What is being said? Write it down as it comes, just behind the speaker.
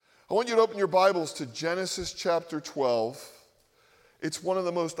I want you to open your Bibles to Genesis chapter 12. It's one of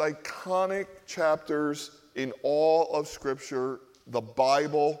the most iconic chapters in all of Scripture, the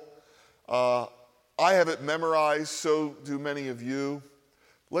Bible. I have it memorized, so do many of you.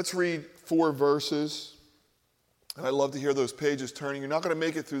 Let's read 4 verses. And I love to hear those pages turning. You're not going to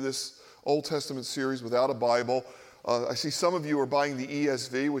make it through this Old Testament series without a Bible. I see some of you are buying the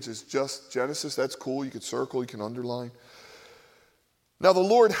ESV, which is just Genesis. That's cool. You can circle, you can underline. Now the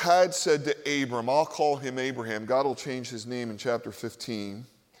Lord had said to Abram, I'll call him Abraham. God will change his name in chapter 15.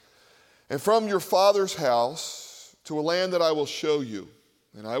 And from your father's house to a land that I will show you,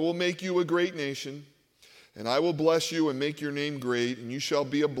 and I will make you a great nation, and I will bless you and make your name great, and you shall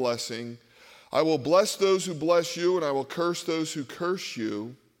be a blessing. I will bless those who bless you, and I will curse those who curse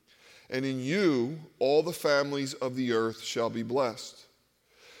you. And in you all the families of the earth shall be blessed.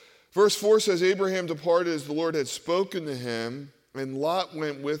 Verse 4 says, Abraham departed as the Lord had spoken to him, and Lot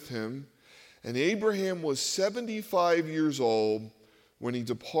went with him. And Abraham was 75 years old when he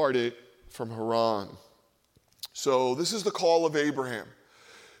departed from Haran. So this is the call of Abraham.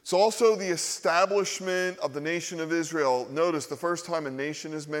 It's also the establishment of the nation of Israel. Notice the first time a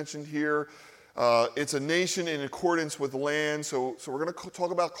nation is mentioned here, it's a nation in accordance with land. So we're going to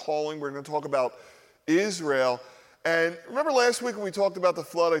talk about calling. We're going to talk about Israel. And remember last week when we talked about the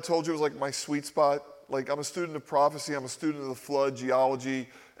flood, I told you it was like my sweet spot. Like I'm a student of prophecy. I'm a student of the flood, geology,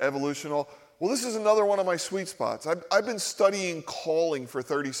 evolutional. Well, this is another one of my sweet spots. I've been studying calling for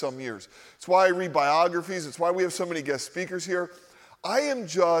 30-some years. It's why I read biographies. It's why we have so many guest speakers here. I am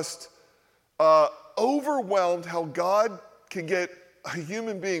just overwhelmed how God can get a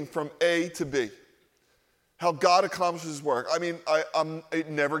human being from A to B. How God accomplishes his work. I mean, it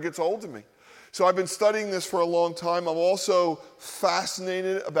never gets old to me. So I've been studying this for a long time. I'm also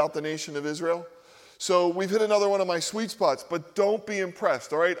fascinated about the nation of Israel. So we've hit another one of my sweet spots, but don't be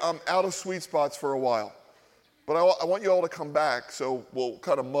impressed, all right? I'm out of sweet spots for a while. But I want you all to come back, so we'll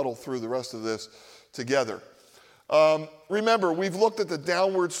kind of muddle through the rest of this together. Remember, we've looked at the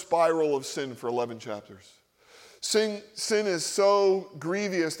downward spiral of sin for 11 chapters. Sin is so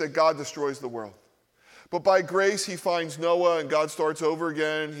grievous that God destroys the world. But by grace, he finds Noah, and God starts over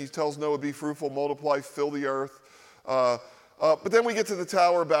again. He tells Noah, be fruitful, multiply, fill the earth. But then we get to the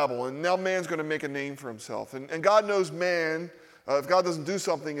Tower of Babel, and now man's going to make a name for himself. And God knows man, if God doesn't do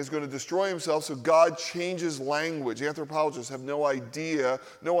something, is going to destroy himself, so God changes language. Anthropologists have no idea,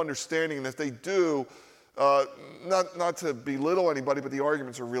 no understanding, and if they do, not to belittle anybody, but the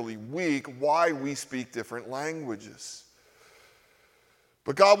arguments are really weak, why we speak different languages.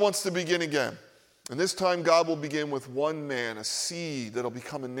 But God wants to begin again. And this time God will begin with one man, a seed that'll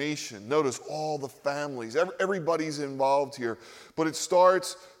become a nation. Notice all the families, everybody's involved here. But it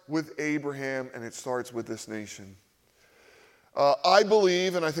starts with Abraham and it starts with this nation. I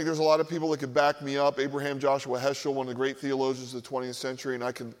believe, and I think there's a lot of people that could back me up, Abraham Joshua Heschel, one of the great theologians of the 20th century, and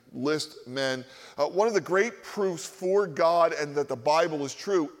I can list men. One of the great proofs for God and that the Bible is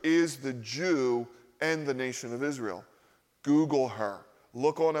true is the Jew and the nation of Israel. Google her.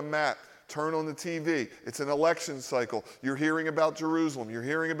 Look on a map. Turn on the TV. It's an election cycle. You're hearing about Jerusalem. You're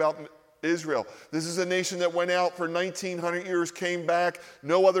hearing about Israel. This is a nation that went out for 1,900 years, came back.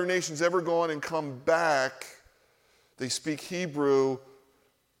 No other nation's ever gone and come back. They speak Hebrew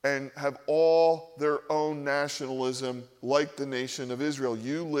and have all their own nationalism like the nation of Israel.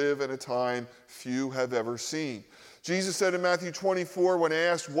 You live in a time few have ever seen. Jesus said in Matthew 24, when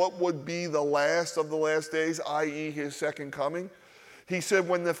asked what would be the last of the last days, i.e. his second coming, he said,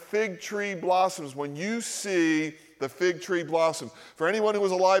 when the fig tree blossoms, when you see the fig tree blossom. For anyone who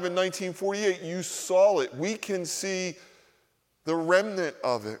was alive in 1948, you saw it. We can see the remnant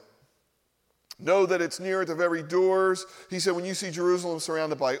of it. Know that it's near at the very doors. He said, when you see Jerusalem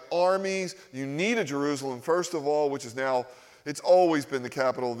surrounded by armies, you need a Jerusalem, first of all, which is now, it's always been the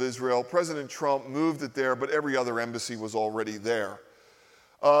capital of Israel. President Trump moved it there, but every other embassy was already there.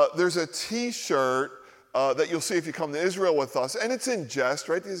 There's a T-shirt that you'll see if you come to Israel with us. And it's in jest,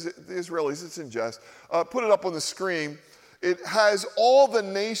 right? The Israelis, it's in jest. Put it up on the screen. It has all the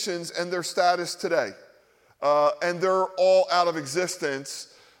nations and their status today. And they're all out of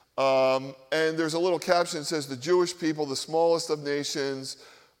existence. And there's a little caption that says, the Jewish people, the smallest of nations,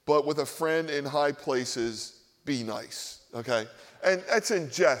 but with a friend in high places, be nice. Okay? And that's in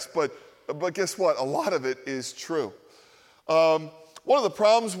jest, but guess what? A lot of it is true. One of the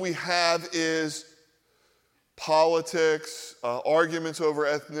problems we have is politics, arguments over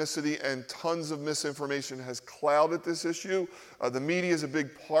ethnicity, and tons of misinformation has clouded this issue. The media is a big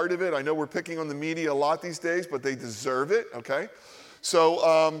part of it. I know we're picking on the media a lot these days, but they deserve it, okay?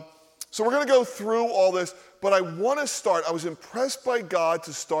 So So we're going to go through all this, but I want to start. I was impressed by God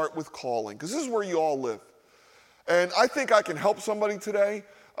to start with calling, because this is where you all live. And I think I can help somebody today.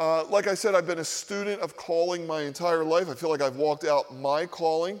 Like I said, I've been a student of calling my entire life. I feel like I've walked out my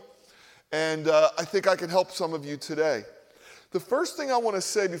calling. And I think I can help some of you today. The first thing I want to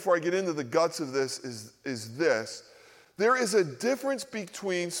say before I get into the guts of this is this. There is a difference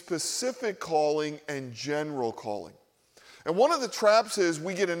between specific calling and general calling. And one of the traps is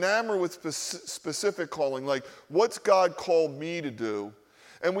we get enamored with specific calling, like what's God called me to do?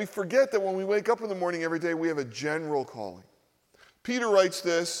 And we forget that when we wake up in the morning every day, we have a general calling. Peter writes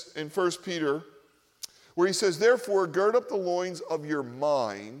this in 1 Peter, where he says, therefore, gird up the loins of your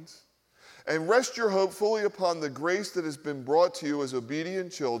mind and rest your hope fully upon the grace that has been brought to you as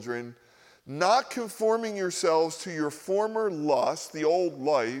obedient children, not conforming yourselves to your former lust, the old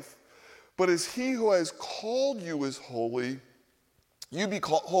life, but as he who has called you is holy, you be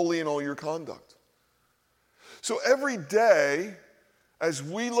holy in all your conduct. So every day, as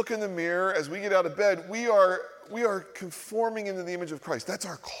we look in the mirror, as we get out of bed, we are conforming into the image of Christ. That's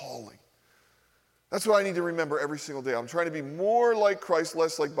our calling. That's what I need to remember every single day. I'm trying to be more like Christ,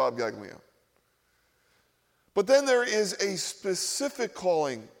 less like Bob Gaglione. But then there is a specific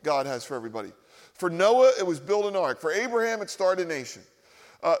calling God has for everybody. For Noah, it was build an ark. For Abraham, it started a nation.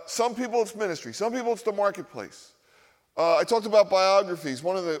 Some people, it's ministry. Some people, it's the marketplace. I talked about biographies.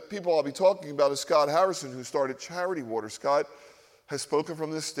 One of the people I'll be talking about is Scott Harrison, who started Charity Water. Scott has spoken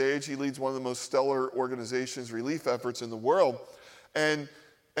from this stage. He leads one of the most stellar organizations, relief efforts in the world. And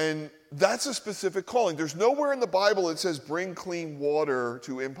that's a specific calling. There's nowhere in the Bible that says bring clean water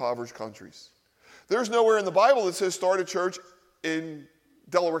to impoverished countries. There's nowhere in the Bible that says start a church in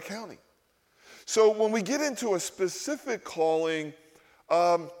Delaware County. So when we get into a specific calling,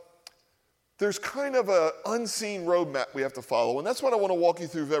 there's kind of an unseen roadmap we have to follow. And that's what I want to walk you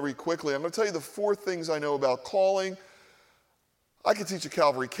through very quickly. I'm going to tell you the 4 things I know about calling. I could teach a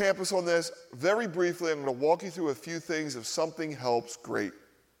Calvary campus on this. Very briefly, I'm going to walk you through a few things. If something helps, great.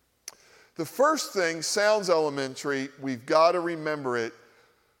 The first thing sounds elementary. We've got to remember it.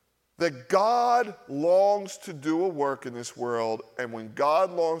 That God longs to do a work in this world, and when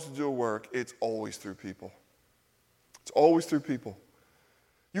God longs to do a work, it's always through people. It's always through people.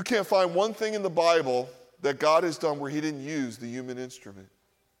 You can't find one thing in the Bible that God has done where he didn't use the human instrument.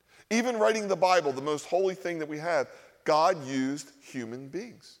 Even writing the Bible, the most holy thing that we have, God used human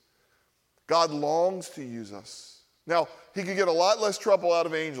beings. God longs to use us. Now, he could get a lot less trouble out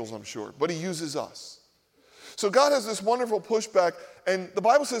of angels, I'm sure, but he uses us. So God has this wonderful pushback, and the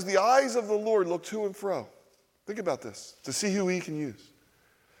Bible says the eyes of the Lord look to and fro. Think about this, to see who he can use.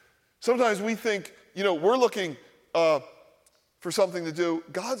 Sometimes we think, we're looking for something to do.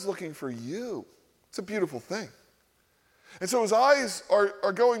 God's looking for you. It's a beautiful thing. And so his eyes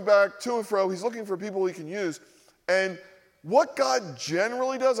are going back to and fro. He's looking for people he can use. And what God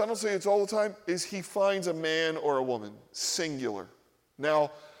generally does, I don't say it's all the time, is he finds a man or a woman, singular.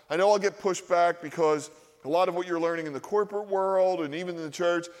 Now, I know I'll get pushed back because a lot of what you're learning in the corporate world and even in the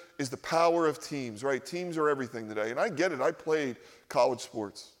church is the power of teams, right? Teams are everything today. And I get it. I played college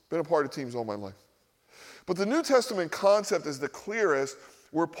sports. Been a part of teams all my life. But the New Testament concept is the clearest,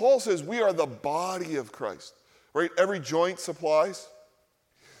 where Paul says we are the body of Christ, right? Every joint supplies.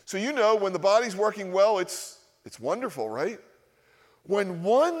 So when the body's working well, it's wonderful, right? When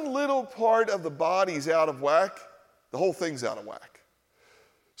one little part of the body's out of whack, the whole thing's out of whack.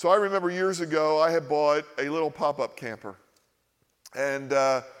 So I remember years ago, I had bought a little pop-up camper and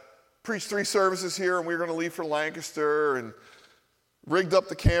preached 3 services here, and we were going to leave for Lancaster and rigged up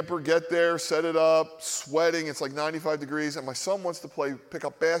the camper, get there, set it up, sweating. It's like 95 degrees, and my son wants to pick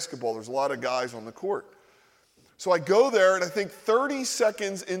up basketball. There's a lot of guys on the court. So I go there, and I think 30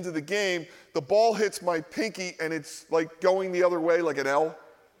 seconds into the game, the ball hits my pinky, and it's like going the other way like an L.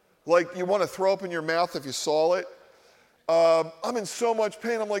 Like you want to throw up in your mouth if you saw it. I'm in so much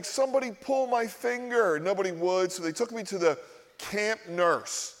pain. I'm like, somebody pull my finger. Nobody would, so they took me to the camp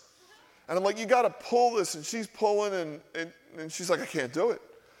nurse. And I'm like, you got to pull this. And she's pulling, and she's like, I can't do it.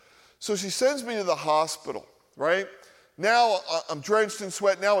 So she sends me to the hospital, right? Now I'm drenched in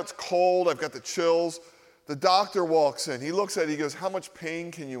sweat. Now it's cold. I've got the chills. The doctor walks in. He looks at it. He goes, how much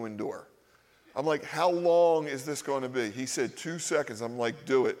pain can you endure? I'm like, how long is this going to be? He said 2 seconds. I'm like,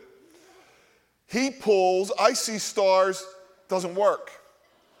 do it. He pulls, I see stars, doesn't work.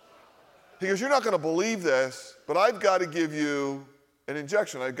 He goes, you're not going to believe this, but I've got to give you an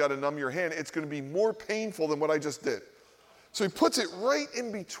injection. I've got to numb your hand. It's going to be more painful than what I just did. So he puts it right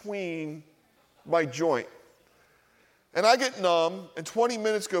in between my joint. And I get numb, and 20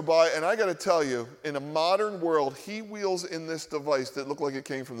 minutes go by, and I got to tell you, in a modern world, he wheels in this device that looked like it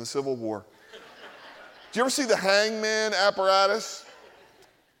came from the Civil War. Do you ever see the hangman apparatus?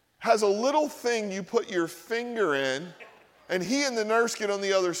 Has a little thing you put your finger in, and he and the nurse get on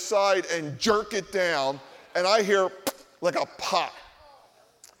the other side and jerk it down, and I hear like a pop.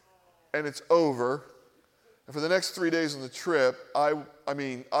 And it's over. And for the next 3 days on the trip, I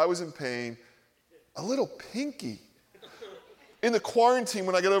was in pain, a little pinky. In the quarantine,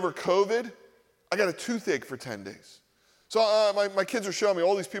 when I got over COVID, I got a toothache for 10 days. So my kids are showing me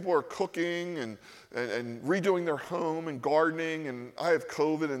all these people are cooking and redoing their home and gardening, and I have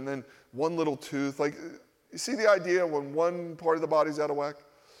COVID and then one little tooth. Like, you see the idea when one part of the body's out of whack?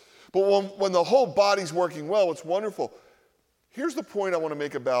 But when the whole body's working well, it's wonderful. Here's the point I want to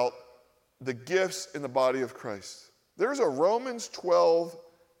make about the gifts in the body of Christ. There's a Romans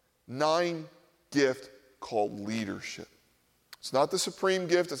 12:9 gift called leadership. It's not the supreme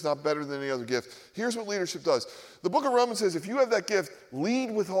gift. It's not better than any other gift. Here's what leadership does. The book of Romans says, if you have that gift,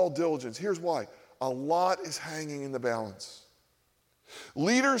 lead with all diligence. Here's why. A lot is hanging in the balance.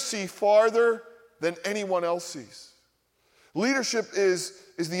 Leaders see farther than anyone else sees. Leadership is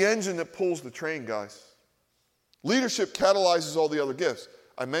the engine that pulls the train, guys. Leadership catalyzes all the other gifts.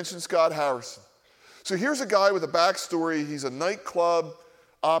 I mentioned Scott Harrison. So here's a guy with a backstory. He's a nightclub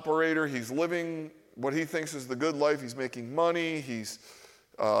operator. He's living what he thinks is the good life. He's making money. He's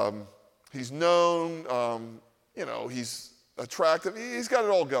known. He's attractive. He's got it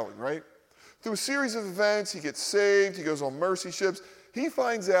all going, right? Through a series of events, he gets saved. He goes on mercy ships. He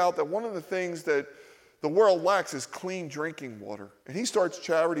finds out that one of the things that the world lacks is clean drinking water. And he starts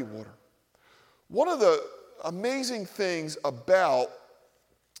charity water. One of the amazing things about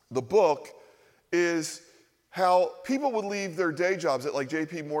the book is how people would leave their day jobs at like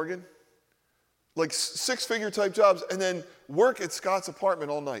J.P. Morgan, like six-figure type jobs, and then work at Scott's apartment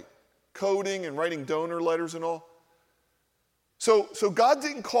all night, coding and writing donor letters and all. So God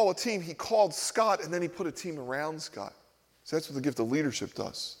didn't call a team. He called Scott, and then he put a team around Scott. So that's what the gift of leadership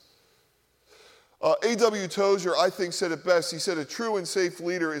does. A.W. Tozer, I think, said it best. He said, a true and safe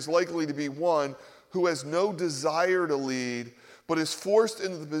leader is likely to be one who has no desire to lead, but is forced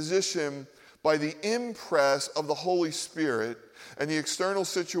into the position by the impress of the Holy Spirit and the external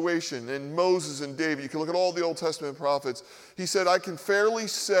situation. And Moses and David, you can look at all the Old Testament prophets. He said, I can fairly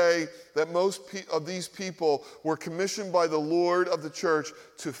say that most of these people were commissioned by the Lord of the church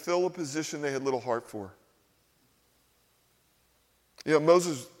to fill a position they had little heart for.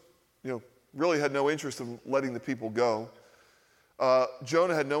 Moses, really had no interest in letting the people go.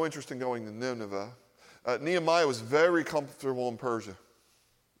 Jonah had no interest in going to Nineveh. Nehemiah was very comfortable in Persia.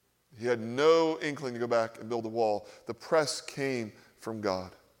 He had no inkling to go back and build a wall. The press came from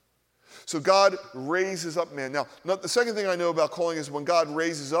God. So God raises up man. Now, the second thing I know about calling is when God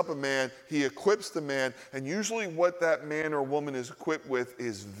raises up a man, he equips the man, and usually what that man or woman is equipped with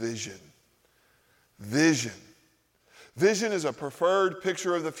is vision. Vision. Vision is a preferred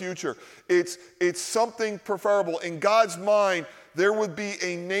picture of the future. It's something preferable. In God's mind, there would be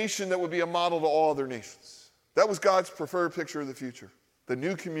a nation that would be a model to all other nations. That was God's preferred picture of the future, the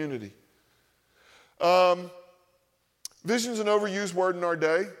new community. Vision's an overused word in our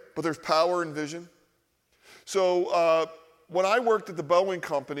day, but there's power in vision. So when I worked at the Boeing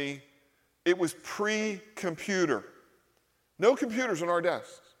company, it was pre-computer. No computers on our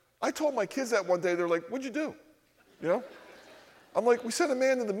desks. I told my kids that one day. They're like, what'd you do? I'm like, we sent a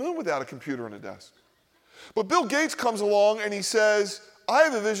man to the moon without a computer on a desk. But Bill Gates comes along and he says, I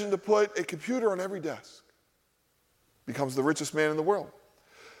have a vision to put a computer on every desk. Becomes the richest man in the world.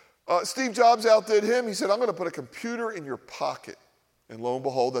 Steve Jobs outdid him. He said, I'm going to put a computer in your pocket. And lo and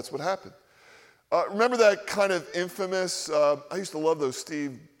behold, that's what happened. Remember that kind of infamous, I used to love those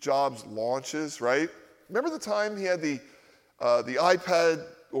Steve Jobs launches, right? Remember the time he had the iPad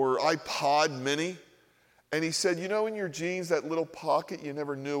or iPod mini? And he said, in your jeans, that little pocket, you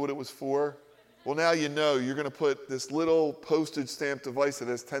never knew what it was for. Well, now you know. You're going to put this little postage stamp device that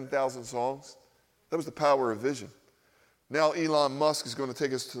has 10,000 songs. That was the power of vision. Now Elon Musk is going to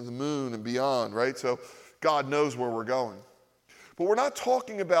take us to the moon and beyond, right? So God knows where we're going. But we're not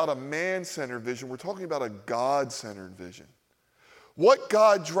talking about a man-centered vision. We're talking about a God-centered vision. What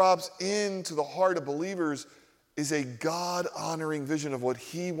God drops into the heart of believers is a God-honoring vision of what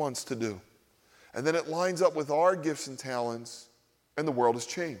he wants to do. And then it lines up with our gifts and talents, and the world has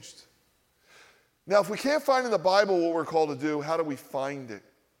changed. Now, if we can't find in the Bible what we're called to do, how do we find it?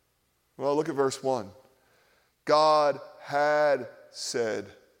 Well, look at verse 1. God had said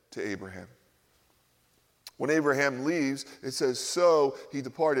to Abraham. When Abraham leaves, it says, so he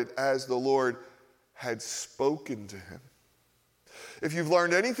departed as the Lord had spoken to him. If you've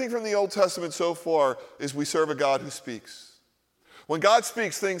learned anything from the Old Testament so far, is we serve a God who speaks. When God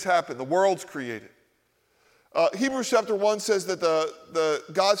speaks, things happen. The world's created. Hebrews chapter 1 says that the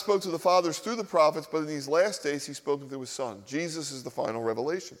God spoke to the fathers through the prophets, but in these last days he's spoken through his Son. Jesus is the final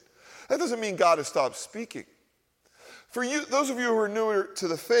revelation. That doesn't mean God has stopped speaking. For you, those of you who are newer to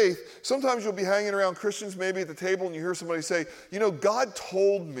the faith, sometimes you'll be hanging around Christians maybe at the table and you hear somebody say, God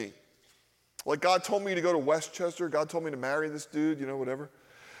told me. Like God told me to go to Westchester. God told me to marry this dude, whatever.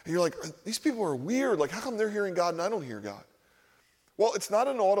 And you're like, these people are weird. Like, how come they're hearing God and I don't hear God? Well, it's not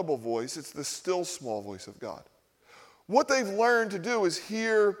an audible voice. It's the still small voice of God. What they've learned to do is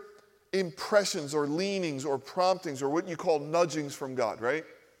hear impressions or leanings or promptings or what you call nudgings from God, right?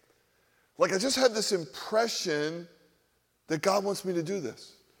 Like, I just had this impression that God wants me to do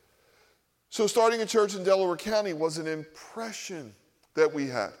this. So starting a church in Delaware County was an impression that we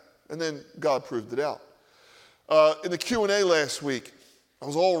had. And then God proved it out. In the Q&A last week, I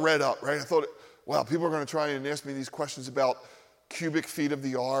was all read up, right? I thought, wow, people are going to try and ask me these questions about cubic feet of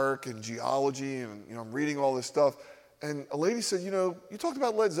the ark and geology, and I'm reading all this stuff. And a lady said, you talked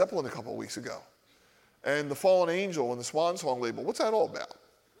about Led Zeppelin a couple of weeks ago, and the fallen angel and the Swan Song label. What's that all about?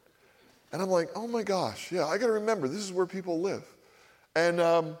 And I'm like, oh my gosh, yeah, I got to remember, this is where people live. And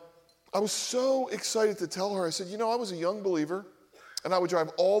I was so excited to tell her. I said, I was a young believer, and I would drive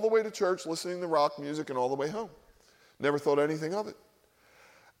all the way to church listening to rock music and all the way home. Never thought anything of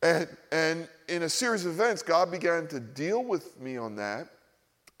it. And in a series of events, God began to deal with me on that.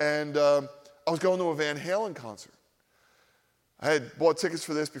 And I was going to a Van Halen concert. I had bought tickets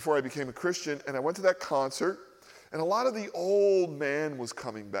for this before I became a Christian, and I went to that concert, and a lot of the old man was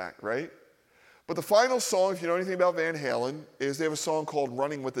coming back, right? But the final song, if you know anything about Van Halen, is they have a song called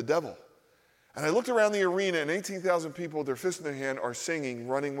Running with the Devil. And I looked around the arena, and 18,000 people with their fist in their hand are singing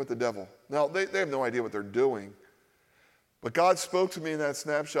Running with the Devil. Now, they have no idea what they're doing. But God spoke to me in that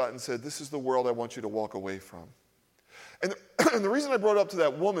snapshot and said, this is the world I want you to walk away from. And the reason I brought it up to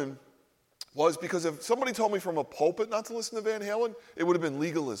that woman was because if somebody told me from a pulpit not to listen to Van Halen, it would have been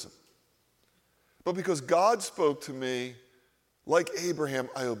legalism. But because God spoke to me, like Abraham,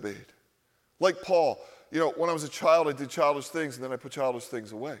 I obeyed. Like Paul, when I was a child, I did childish things, and then I put childish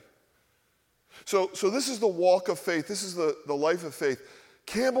things away. So this is the walk of faith. This is the life of faith.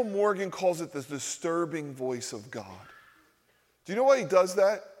 Campbell Morgan calls it the disturbing voice of God. Do you know why he does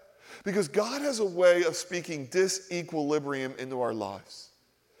that? Because God has a way of speaking disequilibrium into our lives.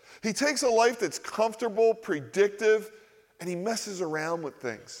 He takes a life that's comfortable, predictive, and he messes around with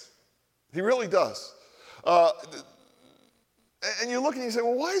things. He really does. And you look and you say,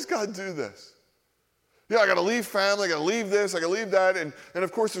 well, why does God do this? I got to leave family, I got to leave this, I got to leave that. And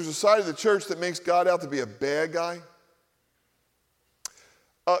of course, there's a side of the church that makes God out to be a bad guy.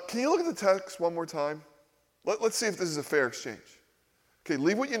 Can you look at the text one more time? Let's see if this is a fair exchange. Okay,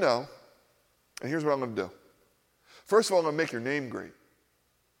 leave what you know, and here's what I'm going to do. First of all, I'm going to make your name great.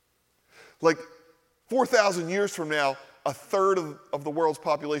 Like 4,000 years from now, a third of the world's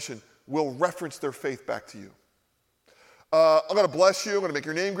population will reference their faith back to you. I'm going to bless you. I'm going to make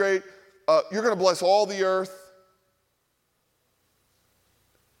your name great. You're going to bless all the earth.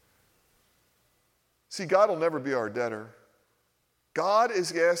 See, God will never be our debtor. God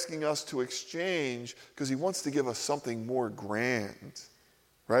is asking us to exchange because he wants to give us something more grand,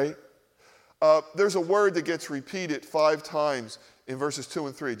 right? There's a word that gets repeated 5 times in verses 2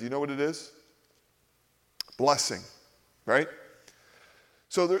 and 3. Do you know what it is? Blessing, right?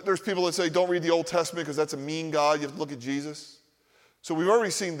 So there's people that say, don't read the Old Testament because that's a mean God. You have to look at Jesus. So we've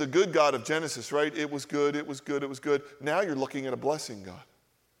already seen the good God of Genesis, right? It was good, it was good, it was good. Now you're looking at a blessing God.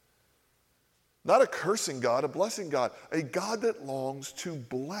 Not a cursing God, a blessing God. A God that longs to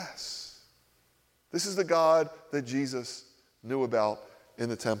bless. This is the God that Jesus knew about in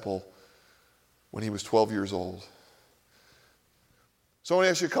the temple when he was 12 years old. So I want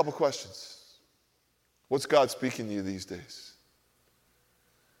to ask you a couple questions. What's God speaking to you these days?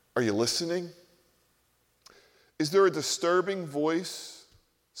 Are you listening? Is there a disturbing voice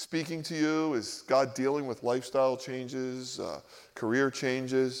speaking to you? Is God dealing with lifestyle changes, career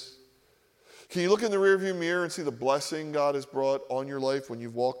changes? Can you look in the rearview mirror and see the blessing God has brought on your life when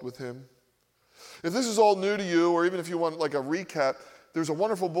you've walked with him? If this is all new to you, or even if you want like a recap, there's a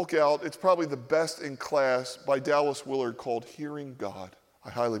wonderful book out. It's probably the best in class by Dallas Willard called Hearing God. I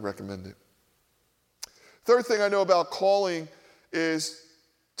highly recommend it. Third thing I know about calling is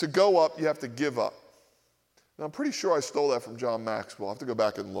to go up, you have to give up. Now, I'm pretty sure I stole that from John Maxwell. I have to go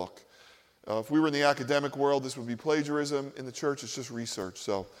back and look. If we were in the academic world, this would be plagiarism. In the church, it's just research.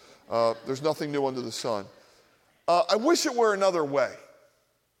 So there's nothing new under the sun. I wish it were another way.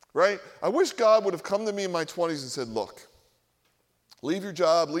 right? I wish God would have come to me in my 20s and said, look, leave your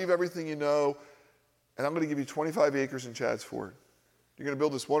job, leave everything you know, and I'm going to give you 25 acres in Chadds Ford. You're going to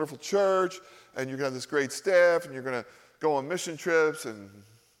build this wonderful church, and you're going to have this great staff, and you're going to go on mission trips, and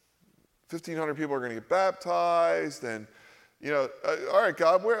 1,500 people are going to get baptized, and, all right,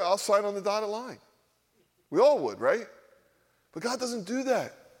 God, I'll sign on the dotted line. We all would, right? But God doesn't do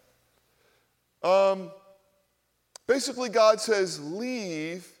that. Basically, God says,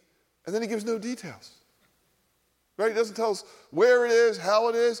 leave, and then he gives no details. Right? He doesn't tell us where it is, how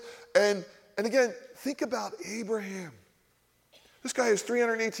it is. And again, think about Abraham. This guy has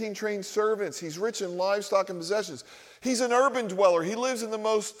 318 trained servants. He's rich in livestock and possessions. He's an urban dweller. He lives in the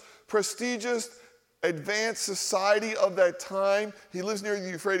most prestigious, advanced society of that time. He lives near the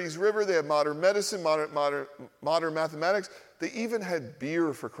Euphrates River. They have modern medicine, modern mathematics. They even had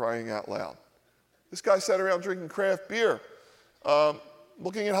beer, for crying out loud. This guy sat around drinking craft beer,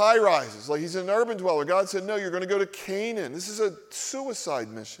 looking at high rises. Like, he's an urban dweller. God said, no, you're going to go to Canaan. This is a suicide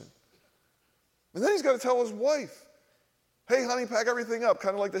mission. And then he's got to tell his wife, hey, honey, pack everything up.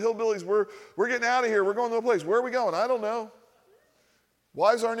 Kind of like the hillbillies. We're getting out of here. We're going to a place. Where are we going? I don't know.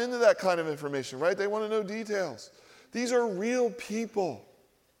 Wives aren't into that kind of information, right? They want to know details. These are real people.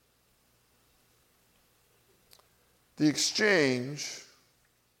 The exchange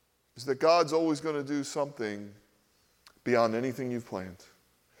is that God's always going to do something beyond anything you've planned.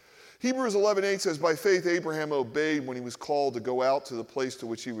 Hebrews 11:8 says, by faith Abraham obeyed when he was called to go out to the place to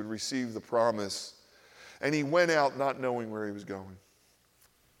which he would receive the promise. And he went out not knowing where he was going.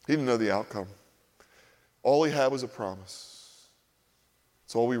 He didn't know the outcome. All he had was a promise.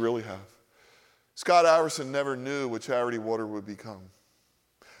 It's all we really have. Scott Iverson never knew what Charity Water would become.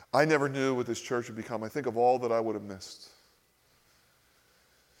 I never knew what this church would become. I think of all that I would have missed.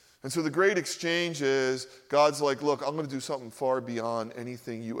 And so the great exchange is, God's like, look, I'm going to do something far beyond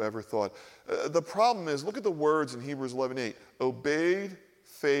anything you ever thought. The problem is, look at the words in Hebrews 11:8. Obeyed,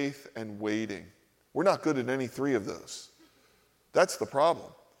 faith, and waiting. We're not good at any three of those. That's the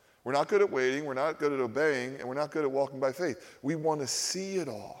problem. We're not good at waiting, we're not good at obeying, and we're not good at walking by faith. We want to see it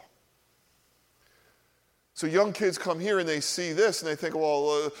all. So young kids come here and they see this and they think,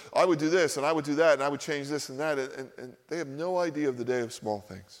 well, I would do this and I would do that and I would change this and that. And they have no idea of the day of small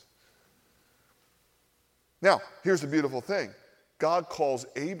things. Now, here's the beautiful thing. God calls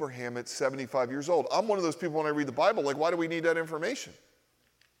Abraham at 75 years old. I'm one of those people when I read the Bible, like, why do we need that information?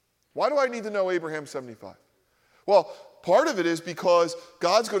 Why do I need to know Abraham's 75? Well, part of it is because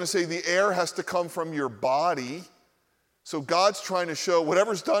God's going to say the heir has to come from your body. So God's trying to show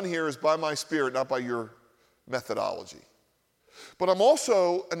whatever's done here is by my spirit, not by your methodology. But I'm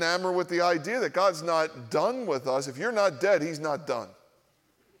also enamored with the idea that God's not done with us. If you're not dead, he's not done.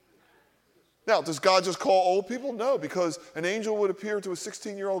 Now, does God just call old people? No, because an angel would appear to a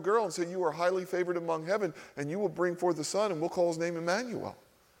 16-year-old girl and say, you are highly favored among heaven, and you will bring forth a son, and we'll call his name Emmanuel.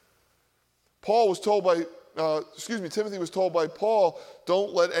 Timothy was told by Paul,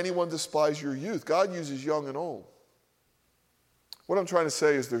 don't let anyone despise your youth. God uses young and old. What I'm trying to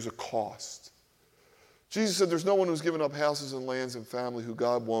say is there's a cost. Jesus said there's no one who's given up houses and lands and family who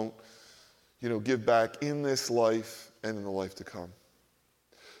God won't, give back in this life and in the life to come.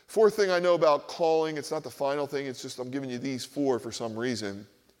 Fourth thing I know about calling, it's not the final thing, it's just I'm giving you these four for some reason.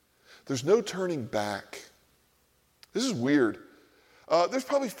 There's no turning back. This is weird. There's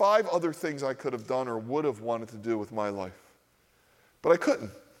probably 5 other things I could have done or would have wanted to do with my life, but I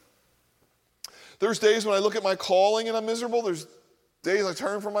couldn't. There's days when I look at my calling and I'm miserable. There's days I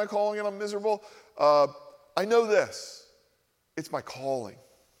turn from my calling and I'm miserable. I know this. It's my calling.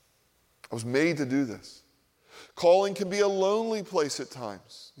 I was made to do this. Calling can be a lonely place at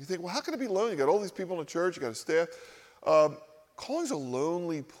times. You think, well, how can it be lonely? You got all these people in the church, you got a staff. Calling's a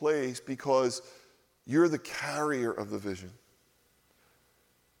lonely place because you're the carrier of the vision.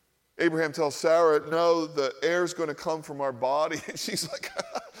 Abraham tells Sarah, no, the heir's going to come from our body. And she's like,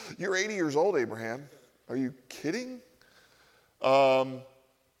 you're 80 years old, Abraham. Are you kidding? Lot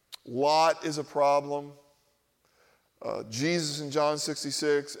is a problem. Jesus in John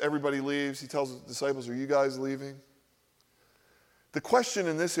 66, everybody leaves. He tells the disciples, are you guys leaving? The question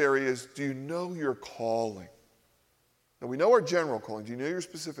in this area is, do you know your calling? Now, we know our general calling. Do you know your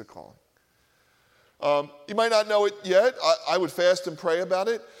specific calling? You might not know it yet. I would fast and pray about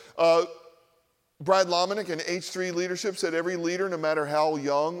it. Brad Lomenick in H3 Leadership said every leader, no matter how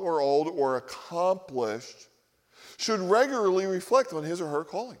young or old or accomplished, should regularly reflect on his or her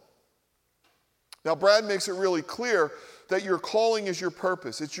calling. Now, Brad makes it really clear that your calling is your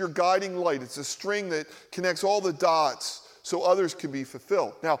purpose. It's your guiding light. It's a string that connects all the dots so others can be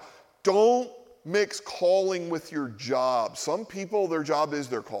fulfilled. Now, don't mix calling with your job. Some people, their job is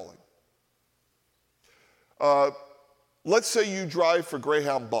their calling. Let's say you drive for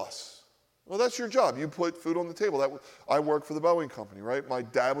Greyhound Bus. Well, that's your job. You put food on the table. I work for the Boeing company, right? My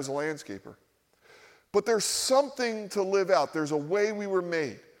dad was a landscaper. But there's something to live out. There's a way we were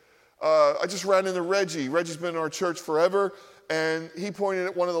made. I just ran into Reggie. Reggie's been in our church forever, and he pointed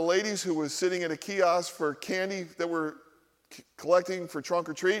at one of the ladies who was sitting at a kiosk for candy that we're collecting for trunk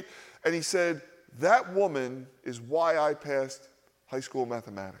or treat, and he said, that woman is why I passed high school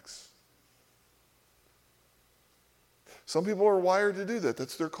mathematics. Some people are wired to do that.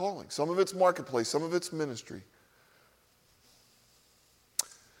 That's their calling. Some of it's marketplace, some of it's ministry.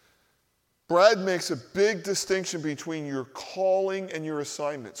 Brad makes a big distinction between your calling and your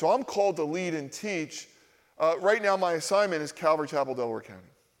assignment. So I'm called to lead and teach. Right now my assignment is Calvary Chapel, Delaware County.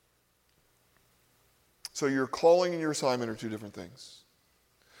 So your calling and your assignment are two different things.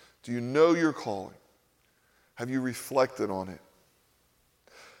 Do you know your calling? Have you reflected on it?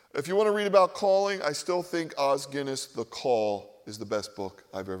 If you want to read about calling, I still think Os Guinness' The Call is the best book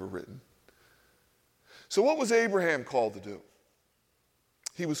I've ever written. So what was Abraham called to do?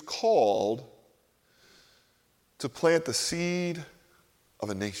 He was called to plant the seed of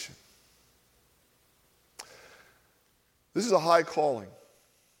a nation. This is a high calling.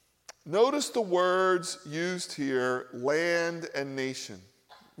 Notice the words used here, land and nation,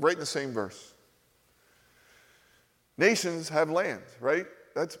 right in the same verse. Nations have land, right?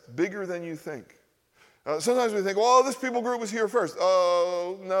 That's bigger than you think. Sometimes we think, well, this people group was here first.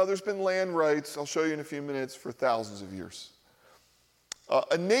 Oh, no, there's been land rights, I'll show you in a few minutes, for thousands of years.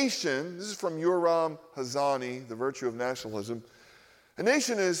 A nation, this is from Yoram Hazani, The Virtue of Nationalism. A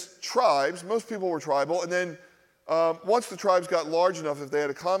nation is tribes. Most people were tribal. And then once the tribes got large enough, if they had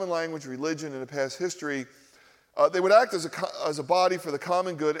a common language, religion, and a past history, they would act as a body for the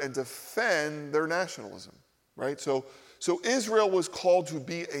common good and defend their nationalism, right? So Israel was called to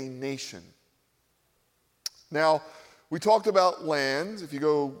be a nation. Now, we talked about land. If you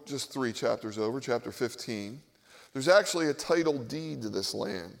go just 3 chapters over, chapter 15, there's actually a title deed to this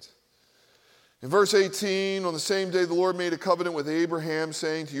land. In verse 18, on the same day the Lord made a covenant with Abraham,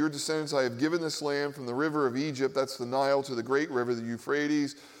 saying, to your descendants I have given this land from the river of Egypt, that's the Nile, to the great river, the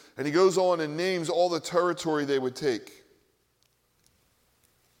Euphrates. And he goes on and names all the territory they would take.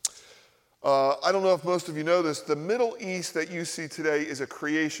 I don't know if most of you know this, the Middle East that you see today is a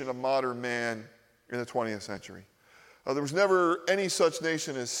creation of modern man in the 20th century. There was never any such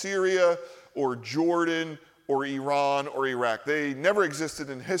nation as Syria or Jordan or Iran or Iraq. They never existed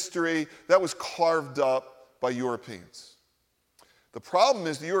in history. That was carved up by Europeans. The problem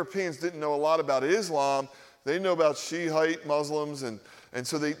is the Europeans didn't know a lot about Islam. They didn't know about Shiite Muslims, and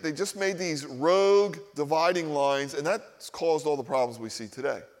so they just made these rogue dividing lines, and that's caused all the problems we see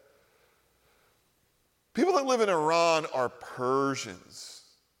today. People that live in Iran are Persians.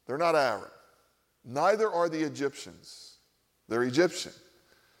 They're not Arab. Neither are the Egyptians. They're Egyptian.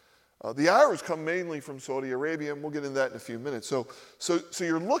 The Arabs come mainly from Saudi Arabia, and we'll get into that in a few minutes. So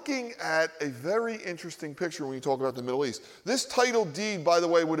you're looking at a very interesting picture when you talk about the Middle East. This title deed, by the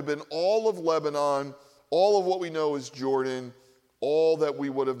way, would have been all of Lebanon, all of what we know as Jordan, all that we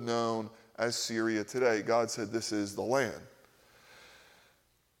would have known as Syria today. God said, this is the land.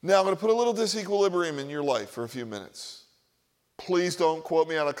 Now, I'm going to put a little disequilibrium in your life for a few minutes. Please don't quote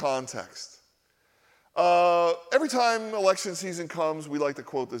me out of context. Every time election season comes, we like to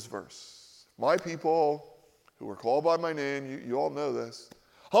quote this verse. My people who are called by my name, you all know this,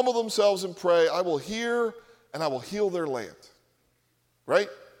 humble themselves and pray, I will hear and I will heal their land. Right?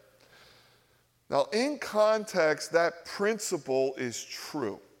 Now, in context, that principle is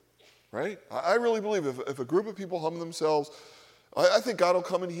true. Right? I really believe if a group of people humble themselves, I think God will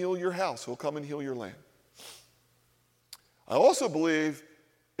come and heal your house. He'll come and heal your land. I also believe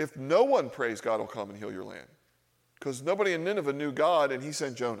if no one prays, God will come and heal your land. Because nobody in Nineveh knew God, and he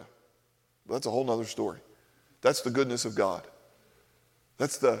sent Jonah. That's a whole other story. That's the goodness of God.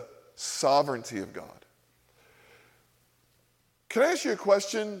 That's the sovereignty of God. Can I ask you a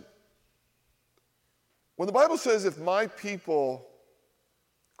question? When the Bible says, if my people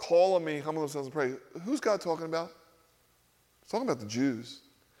call on me, humble themselves and pray, who's God talking about? It's talking about the Jews.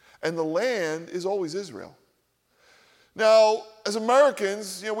 And the land is always Israel. Now, as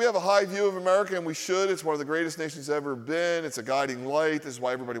Americans, we have a high view of America, and we should. It's one of the greatest nations ever been. It's a guiding light. This is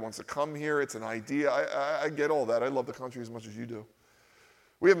why everybody wants to come here. It's an idea. I get all that. I love the country as much as you do.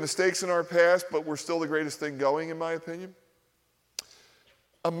 We have mistakes in our past, but we're still the greatest thing going, in my opinion.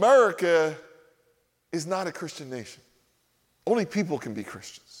 America is not a Christian nation. Only people can be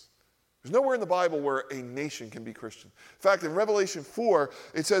Christians. There's nowhere in the Bible where a nation can be Christian. In fact, in Revelation 4,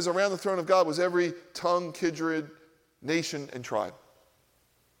 it says around the throne of God was every tongue, kindred, nation, and tribe.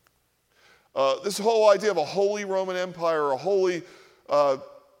 This whole idea of a holy Roman Empire or a holy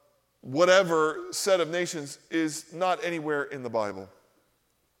whatever set of nations is not anywhere in the Bible.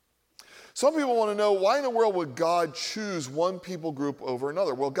 Some people want to know, why in the world would God choose one people group over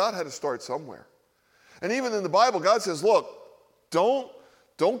another? Well, God had to start somewhere. And even in the Bible, God says, look, don't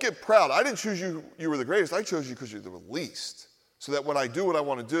get proud. I didn't choose you were the greatest. I chose you because you're the least, so that when I do what I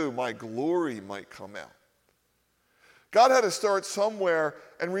want to do, my glory might come out. God had to start somewhere,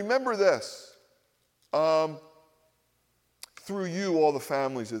 and remember this. Through you, all the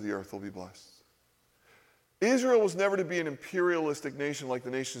families of the earth will be blessed. Israel was never to be an imperialistic nation like the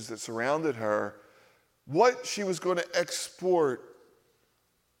nations that surrounded her. What she was going to export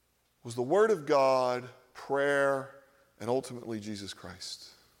was the Word of God, prayer, and ultimately Jesus Christ.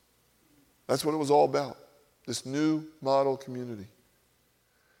 That's what it was all about, this new model community.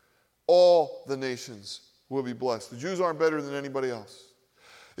 All the nations will be blessed. The Jews aren't better than anybody else.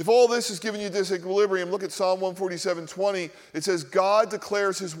 If all this is giving you disequilibrium, look at Psalm 147:20. It says, God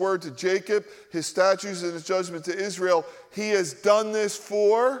declares his word to Jacob, his statutes and his judgment to Israel. He has done this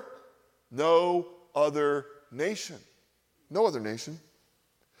for no other nation. No other nation.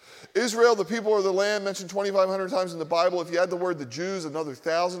 Israel, the people of the land, mentioned 2,500 times in the Bible. If you add the word the Jews, another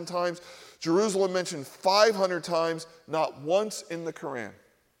 1,000 times. Jerusalem mentioned 500 times, not once in the Quran.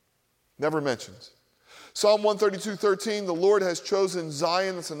 Never mentioned. Psalm 132:13, the Lord has chosen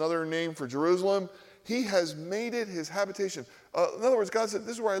Zion. That's another name for Jerusalem. He has made it his habitation. In other words, God said,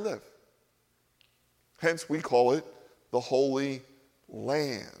 this is where I live. Hence, we call it the Holy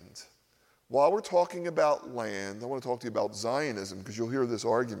Land. While we're talking about land, I want to talk to you about Zionism, because you'll hear this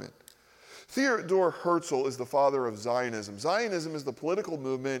argument. Theodor Herzl is the father of Zionism. Zionism is the political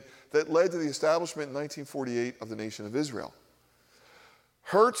movement that led to the establishment in 1948 of the nation of Israel.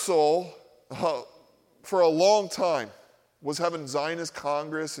 Herzl, for a long time, was having Zionist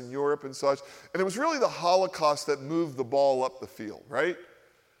Congress in Europe and such, and it was really the Holocaust that moved the ball up the field, right?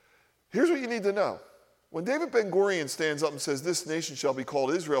 Here's what you need to know. When David Ben-Gurion stands up and says, this nation shall be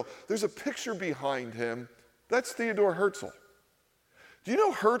called Israel, there's a picture behind him. That's Theodor Herzl. Do you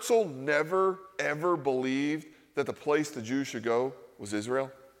know Herzl never, ever believed that the place the Jews should go was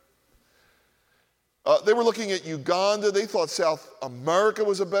Israel? They were looking at Uganda. They thought South America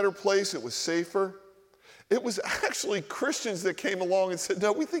was a better place. It was safer. It was actually Christians that came along and said,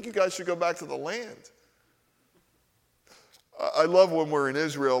 no, we think you guys should go back to the land. I love when we're in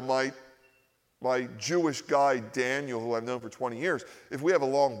Israel, my Jewish guy, Daniel, who I've known for 20 years, if we have a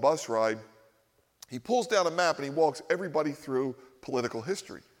long bus ride, he pulls down a map and he walks everybody through political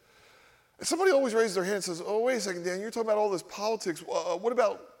history. And somebody always raises their hand and says, oh, wait a second, Dan, you're talking about all this politics. What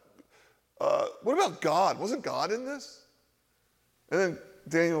about God? Wasn't God in this? And then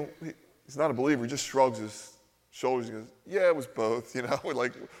Daniel, he's not a believer. He just shrugs his shoulders and goes, yeah, it was both. You know, we're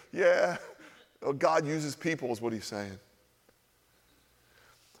like, yeah, God uses people is what he's saying.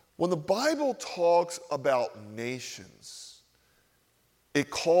 When the Bible talks about nations, it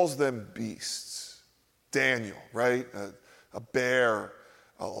calls them beasts. Daniel, right? A bear,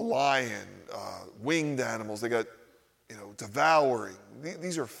 a lion, winged animals. They got, devouring.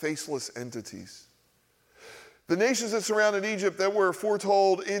 These are faceless entities. The nations that surrounded Egypt that were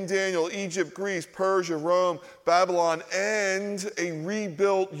foretold in Daniel, Egypt, Greece, Persia, Rome, Babylon, and a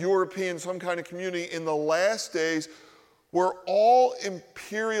rebuilt European, some kind of community in the last days, were all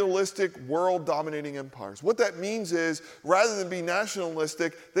imperialistic, world-dominating empires. What that means is, rather than be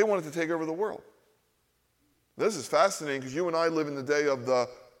nationalistic, they wanted to take over the world. This is fascinating because you and I live in the day of the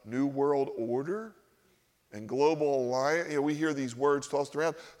New World Order and global alliance. We hear these words tossed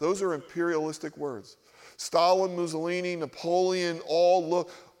around. Those are imperialistic words. Stalin, Mussolini, Napoleon, all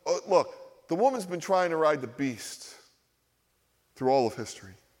look, the woman's been trying to ride the beast through all of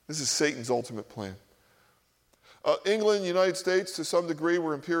history. This is Satan's ultimate plan. England, United States, to some degree,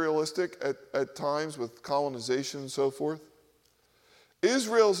 were imperialistic at times with colonization and so forth.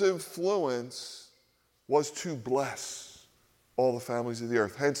 Israel's influence was to bless all the families of the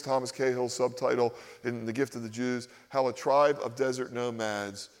earth. Hence Thomas Cahill's subtitle in The Gift of the Jews, How a Tribe of Desert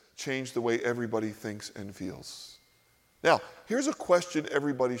Nomads Changed the Way Everybody Thinks and Feels. Now, here's a question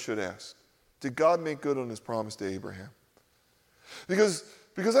everybody should ask. Did God make good on his promise to Abraham? Because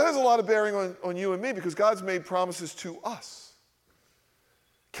that has a lot of bearing on you and me, because God's made promises to us.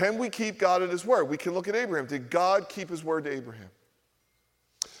 Can we keep God at his word? We can look at Abraham. Did God keep his word to Abraham?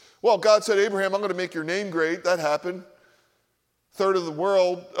 Well, God said, Abraham, I'm going to make your name great. That happened. A third of the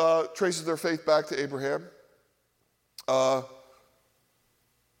world traces their faith back to Abraham.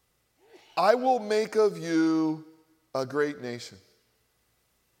 I will make of you a great nation.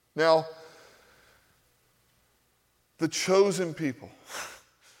 Now, the chosen people.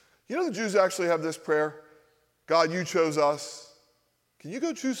 You know the Jews actually have this prayer? God, you chose us. Can you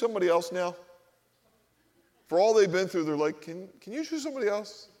go choose somebody else now? For all they've been through, they're like, can you choose somebody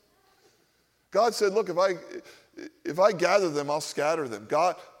else? God said, look, if I gather them, I'll scatter them.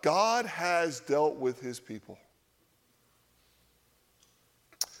 God has dealt with his people.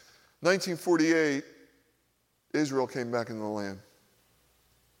 1948, Israel came back into the land.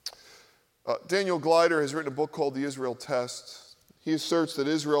 Daniel Glider has written a book called The Israel Test. He asserts that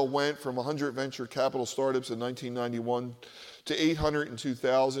Israel went from 100 venture capital startups in 1991 to 800 in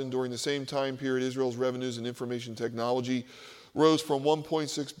 2000. During the same time period, Israel's revenues in information technology rose from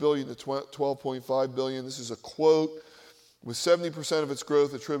 1.6 billion to 12.5 billion. This is a quote. With 70% of its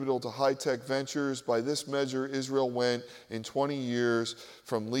growth attributable to high-tech ventures, by this measure, Israel went in 20 years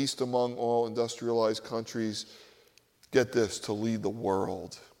from least among all industrialized countries, get this, to lead the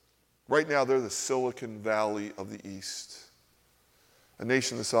world. Right now, they're the Silicon Valley of the East, a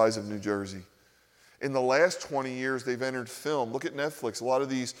nation the size of New Jersey. In the last 20 years, they've entered film. Look at Netflix. A lot of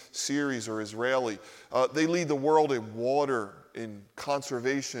these series are Israeli. They lead the world in water, in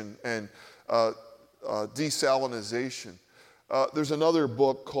conservation, and desalinization. There's another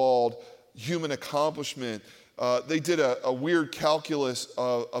book called Human Accomplishment. They did a weird calculus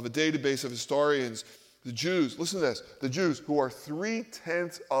of a database of historians. The Jews, listen to this, the Jews who are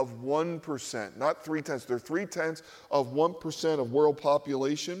 0.3%, not 0.3, they're 0.3% of world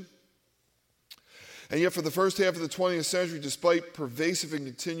population. And yet for the first half of the 20th century, despite pervasive and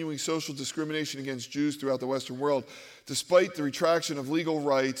continuing social discrimination against Jews throughout the Western world, despite the retraction of legal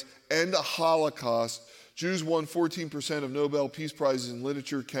rights and a Holocaust, Jews won 14% of Nobel Peace Prizes in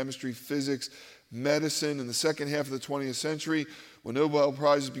literature, chemistry, physics, medicine. In the second half of the 20th century, when Nobel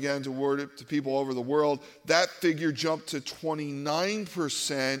Prizes began to award it to people all over the world, that figure jumped to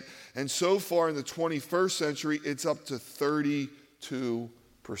 29%. And so far in the 21st century, it's up to 32%.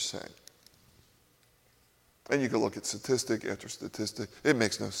 And you can look at statistic after statistic. It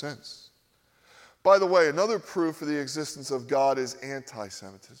makes no sense. By the way, another proof for the existence of God is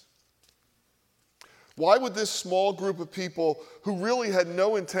anti-Semitism. Why would this small group of people who really had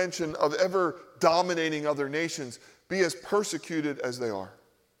no intention of ever dominating other nations be as persecuted as they are?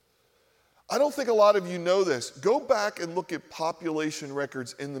 I don't think a lot of you know this. Go back and look at population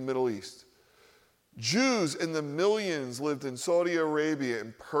records in the Middle East. Jews in the millions lived in Saudi Arabia,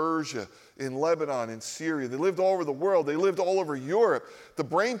 in Persia, in Lebanon, in Syria. They lived all over the world. They lived all over Europe. The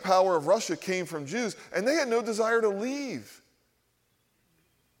brain power of Russia came from Jews, and they had no desire to leave.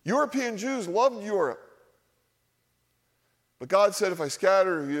 European Jews loved Europe. But God said, if I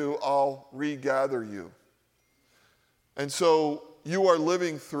scatter you, I'll regather you. And so you are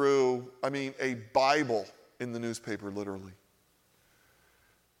living through, a Bible in the newspaper, literally.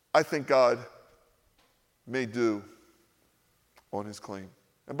 I think God may do on his claim.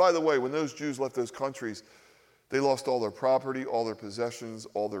 And by the way, when those Jews left those countries, they lost all their property, all their possessions,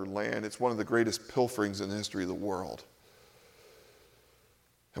 all their land. It's one of the greatest pilferings in the history of the world.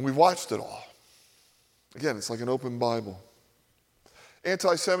 And we've watched it all. Again, it's like an open Bible.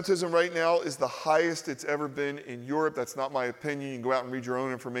 Anti-Semitism right now is the highest it's ever been in Europe. That's not my opinion. You can go out and read your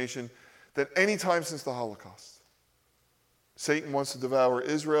own information. Than any time since the Holocaust. Satan wants to devour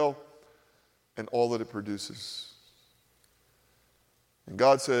Israel and all that it produces. And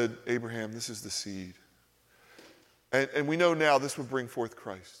God said, Abraham, this is the seed. And we know now this would bring forth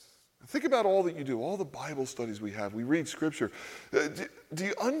Christ. Think about all that you do, all the Bible studies we have. We read Scripture. Do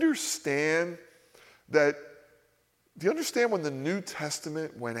you understand that? Do you understand when the New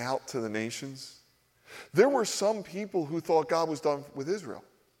Testament went out to the nations? There were some people who thought God was done with Israel.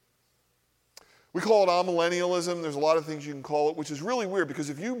 We call it amillennialism. There's a lot of things you can call it, which is really weird because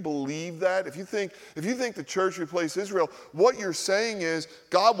if you believe that, if you think the church replaced Israel, what you're saying is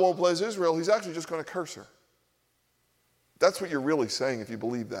God won't bless Israel. He's actually just going to curse her. That's what you're really saying if you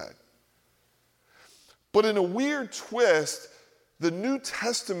believe that. But in a weird twist, the New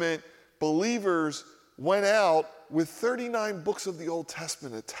Testament believers went out with 39 books of the Old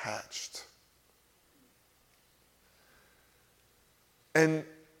Testament attached. And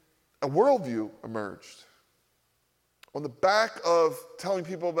a worldview emerged. On the back of telling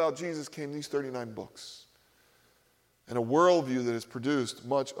people about Jesus came these 39 books. And a worldview that has produced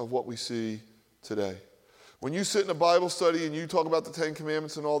much of what we see today. When you sit in a Bible study and you talk about the Ten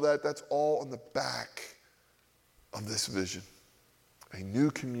Commandments and all that, that's all on the back of this vision. A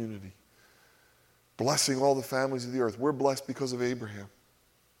new community. Blessing all the families of the earth. We're blessed because of Abraham.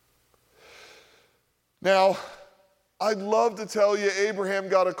 Now, I'd love to tell you Abraham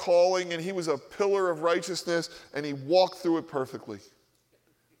got a calling and he was a pillar of righteousness and he walked through it perfectly.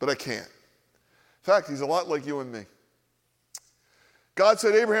 But I can't. In fact, he's a lot like you and me. God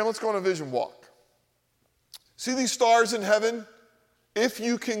said, Abraham, let's go on a vision walk. See these stars in heaven? If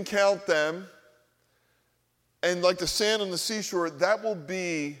you can count them, and like the sand on the seashore, that will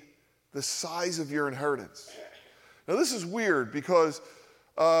be the size of your inheritance. Now this is weird because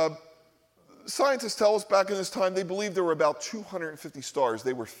scientists tell us back in this time they believed there were about 250 stars.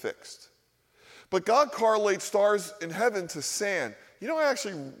 They were fixed. But God correlates stars in heaven to sand. You know, I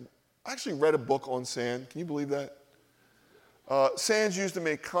actually read a book on sand. Can you believe that? Sand's used to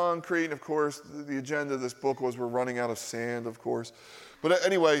make concrete, and of course, the agenda of this book was we're running out of sand, of course. But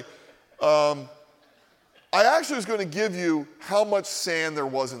anyway, I actually was going to give you how much sand there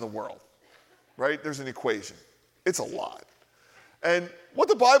was in the world, right? There's an equation. It's a lot. And what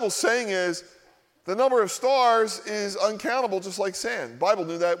the Bible's saying is the number of stars is uncountable, just like sand. The Bible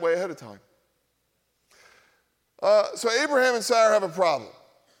knew that way ahead of time. So Abraham and Sarah have a problem,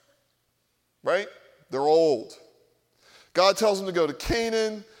 right? They're old. God tells them to go to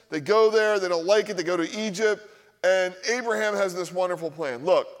Canaan. They go there. They don't like it. They go to Egypt. And Abraham has this wonderful plan.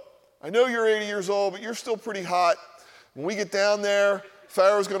 Look, I know you're 80 years old, but you're still pretty hot. When we get down there,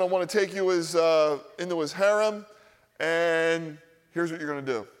 Pharaoh's going to want to take you into his harem. And here's what you're going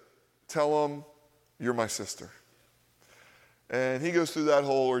to do. Tell him you're my sister. And he goes through that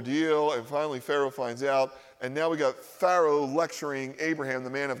whole ordeal. And finally, Pharaoh finds out. And now we got Pharaoh lecturing Abraham, the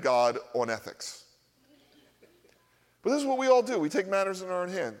man of God, on ethics. But this is what we all do. We take matters in our own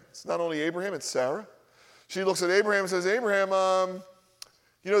hand. It's not only Abraham, it's Sarah. She looks at Abraham and says, Abraham,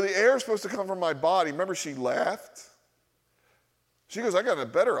 the air is supposed to come from my body. Remember, she laughed. She goes, I got a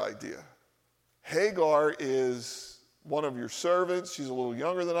better idea. Hagar is one of your servants. She's a little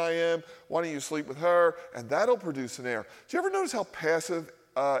younger than I am. Why don't you sleep with her? And that'll produce an heir. Did you ever notice how passive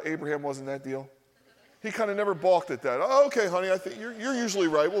Abraham was in that deal? He kind of never balked at that. Oh, okay, honey, I think you're usually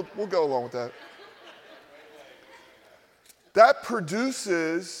right. We'll go along with that. That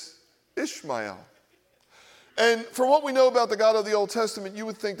produces Ishmael. And from what we know about the God of the Old Testament, you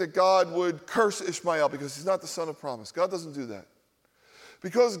would think that God would curse Ishmael because he's not the son of promise. God doesn't do that.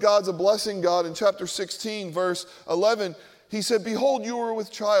 Because God's a blessing God, in chapter 16, verse 11, he said, behold, you are with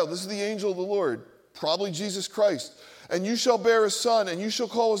child. This is the angel of the Lord, probably Jesus Christ. And you shall bear a son, and you shall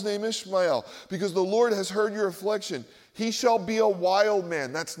call his name Ishmael, because the Lord has heard your affliction. He shall be a wild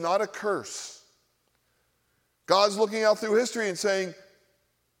man. That's not a curse. God's looking out through history and saying,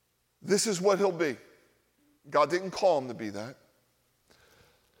 this is what he'll be. God didn't call him to be that.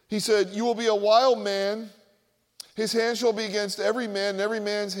 He said, you will be a wild man. His hand shall be against every man, and every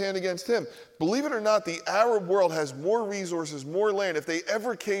man's hand against him. Believe it or not, the Arab world has more resources, more land. If they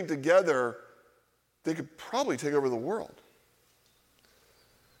ever came together, they could probably take over the world.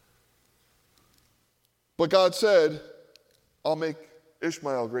 But God said, I'll make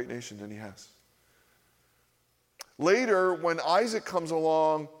Ishmael a great nation, and he has. Later, when Isaac comes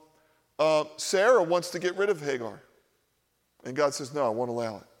along, Sarah wants to get rid of Hagar. And God says, no, I won't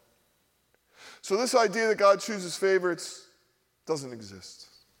allow it. So this idea that God chooses favorites doesn't exist.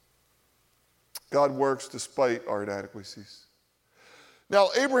 God works despite our inadequacies. Now,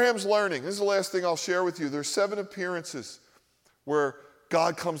 Abraham's learning. This is the last thing I'll share with you. There's 7 appearances where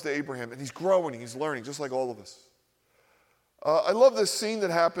God comes to Abraham, and he's growing, he's learning, just like all of us. I love this scene that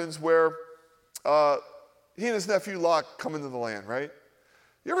happens where he and his nephew Lot come into the land, right?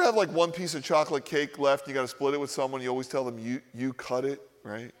 You ever have like one piece of chocolate cake left, and you got to split it with someone, you always tell them you cut it,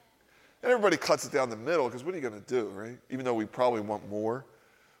 right? And everybody cuts it down the middle, because what are you going to do, right? Even though we probably want more.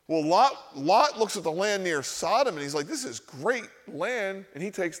 Well, Lot looks at the land near Sodom, and he's like, this is great land, and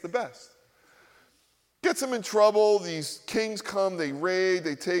he takes the best. Gets him in trouble. These kings come, they raid,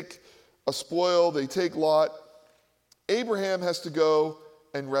 they take a spoil, they take Lot. Abraham has to go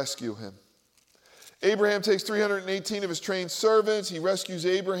and rescue him. Abraham takes 318 of his trained servants. He rescues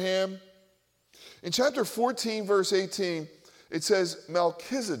Abraham. In chapter 14, verse 18, it says,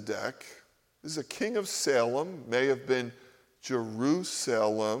 Melchizedek, this is a king of Salem, may have been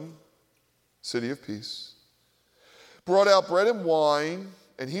Jerusalem, city of peace, brought out bread and wine,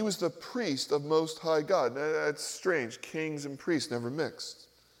 and he was the priest of Most High God. Now, that's strange. Kings and priests never mixed.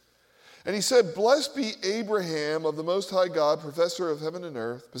 And he said, blessed be Abraham of the Most High God, possessor of heaven and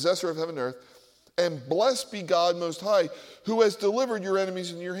earth, and blessed be God Most High, who has delivered your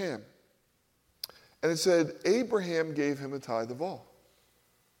enemies into your hand. And it said, Abraham gave him a tithe of all.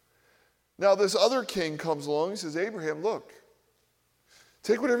 Now this other king comes along, he says, Abraham, look,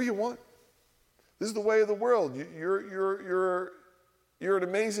 take whatever you want. This is the way of the world. You're an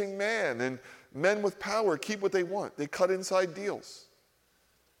amazing man. And men with power keep what they want. They cut inside deals.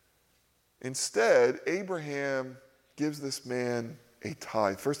 Instead, Abraham gives this man a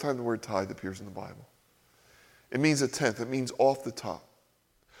tithe. First time the word tithe appears in the Bible. It means a tenth. It means off the top.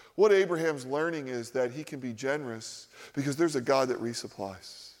 What Abraham's learning is that he can be generous because there's a God that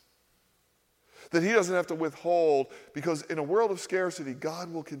resupplies. That he doesn't have to withhold because in a world of scarcity,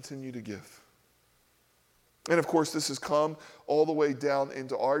 God will continue to give. And of course, this has come all the way down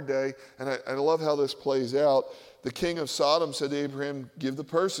into our day. And I love how this plays out. The king of Sodom said to Abraham, give the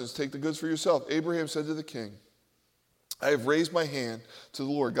persons, take the goods for yourself. Abraham said to the king, I have raised my hand to the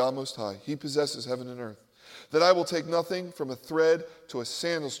Lord, God Most High. He possesses heaven and earth. That I will take nothing from a thread to a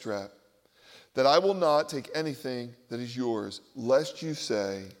sandal strap. That I will not take anything that is yours, lest you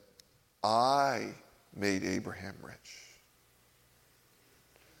say, I made Abraham rich.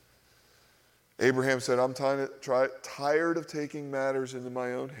 Abraham said, I'm tired of taking matters into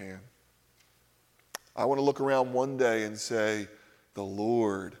my own hand. I want to look around one day and say, the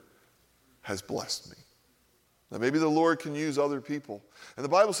Lord has blessed me. Now maybe the Lord can use other people. And the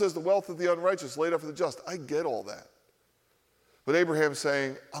Bible says the wealth of the unrighteous laid up for the just. I get all that. But Abraham's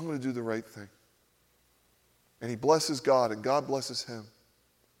saying, I'm going to do the right thing. And he blesses God and God blesses him.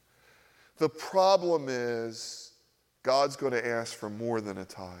 The problem is God's going to ask for more than a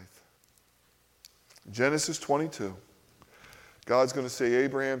tithe. Genesis 22, God's going to say,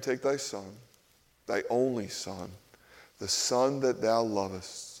 Abraham, take thy son, thy only son, the son that thou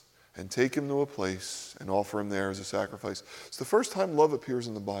lovest, and take him to a place and offer him there as a sacrifice. It's the first time love appears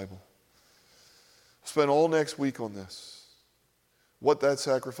in the Bible. We'll spend all next week on this. What that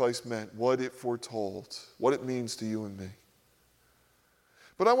sacrifice meant, what it foretold, what it means to you and me.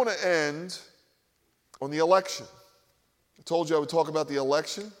 But I want to end on the election. I told you I would talk about the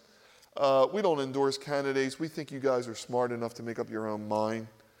election. We don't endorse candidates. We think you guys are smart enough to make up your own mind.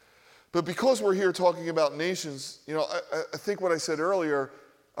 But because we're here talking about nations, I think what I said earlier,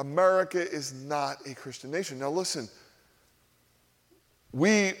 America is not a Christian nation. Now listen,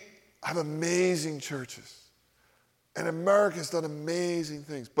 we have amazing churches. And America's done amazing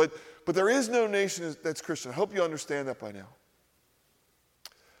things. But there is no nation that's Christian. I hope you understand that by now.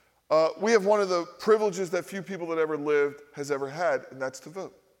 We have one of the privileges that few people that ever lived has ever had, and that's to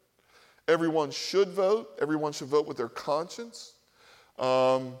vote. Everyone should vote. Everyone should vote with their conscience.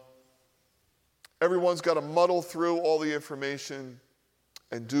 Everyone's got to muddle through all the information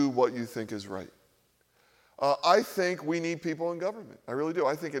and do what you think is right. I think we need people in government. I really do.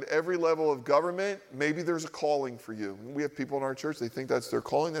 I think at every level of government, maybe there's a calling for you. We have people in our church, they think that's their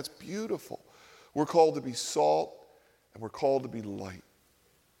calling. That's beautiful. We're called to be salt, and we're called to be light.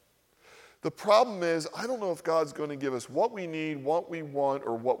 The problem is, I don't know if God's going to give us what we need, what we want,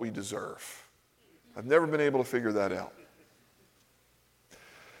 or what we deserve. I've never been able to figure that out.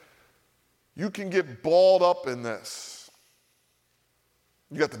 You can get balled up in this.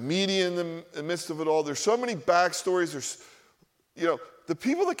 You got the media in the midst of it all. There's so many backstories. The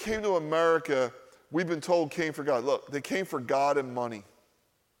people that came to America, we've been told came for God. Look, they came for God and money.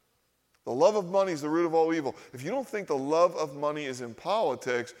 The love of money is the root of all evil. If you don't think the love of money is in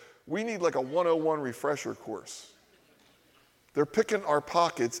politics, we need like a 101 refresher course. They're picking our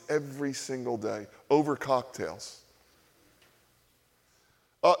pockets every single day over cocktails.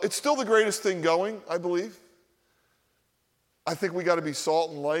 It's still the greatest thing going, I believe. I think we got to be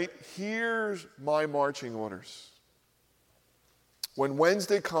salt and light. Here's my marching orders. When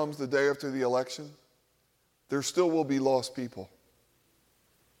Wednesday comes, the day after the election, there still will be lost people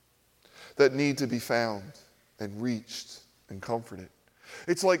that need to be found and reached and comforted.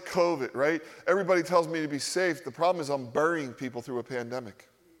 It's like COVID, right? Everybody tells me to be safe. The problem is I'm burying people through a pandemic.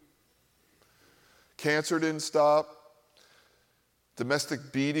 Cancer didn't stop.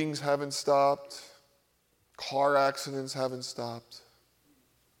 Domestic beatings haven't stopped. Car accidents haven't stopped.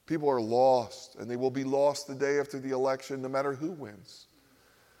 People are lost, and they will be lost the day after the election, no matter who wins.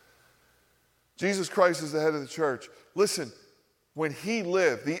 Jesus Christ is the head of the church. Listen, when he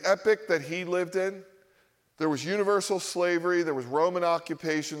lived, the epoch that he lived in, there was universal slavery, there was Roman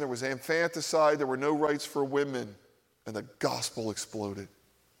occupation, there was infanticide, there were no rights for women, and the gospel exploded.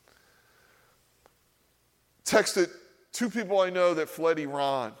 Texted two people I know that fled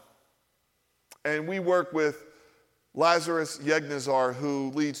Iran, and we work with Lazarus Yegnazar,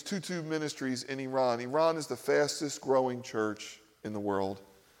 who leads Tutu Ministries in Iran. Iran is the fastest growing church in the world,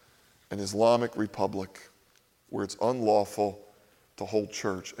 an Islamic republic where it's unlawful to hold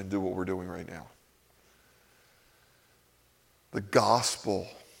church and do what we're doing right now. The gospel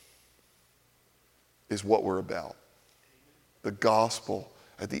is what we're about. The gospel,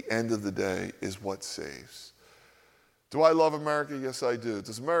 at the end of the day, is what saves. Do I love America? Yes, I do.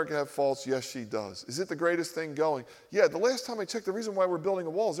 Does America have faults? Yes, she does. Is it the greatest thing going? Yeah, the last time I checked, the reason why we're building a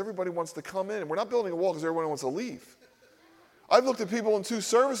wall is everybody wants to come in. And we're not building a wall because everyone wants to leave. I've looked at people in 2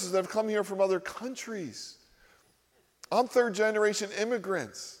 services that have come here from other countries. I'm 3rd generation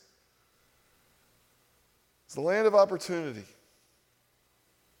immigrants. It's the land of opportunity.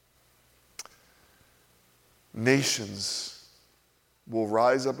 Nations will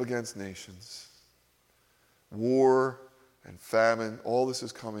rise up against nations. War and famine, all this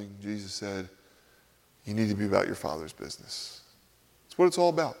is coming. Jesus said, you need to be about your Father's business. That's what it's all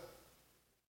about.